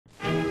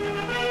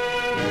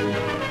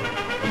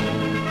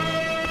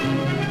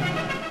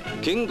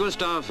King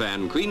Gustav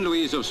and Queen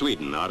Louise of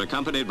Sweden are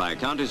accompanied by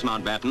Countess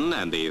Mountbatten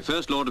and the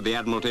First Lord of the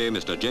Admiralty,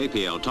 Mr.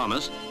 J.P.L.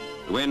 Thomas,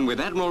 when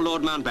with Admiral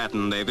Lord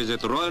Mountbatten they visit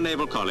the Royal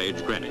Naval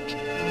College, Greenwich.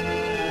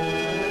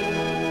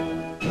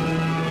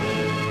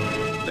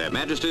 Their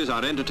Majesties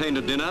are entertained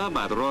at dinner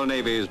by the Royal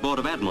Navy's Board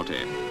of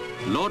Admiralty.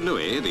 Lord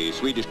Louis, the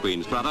Swedish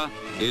Queen's brother,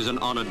 is an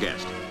honoured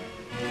guest.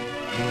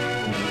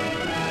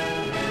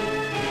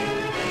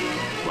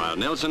 While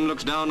Nelson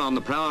looks down on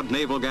the proud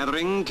naval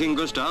gathering, King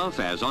Gustav,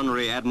 as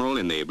Honorary Admiral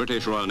in the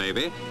British Royal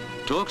Navy,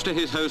 talks to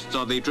his hosts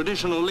of the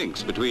traditional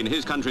links between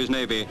his country's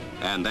navy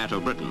and that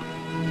of Britain.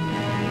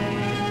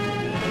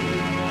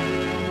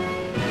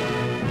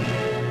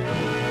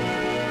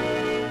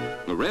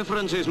 A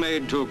reference is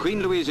made to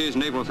Queen Louise's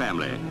naval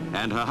family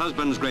and her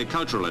husband's great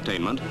cultural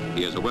attainment,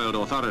 he is a world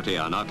authority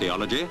on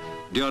archaeology,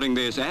 during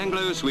this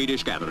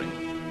Anglo-Swedish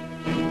gathering.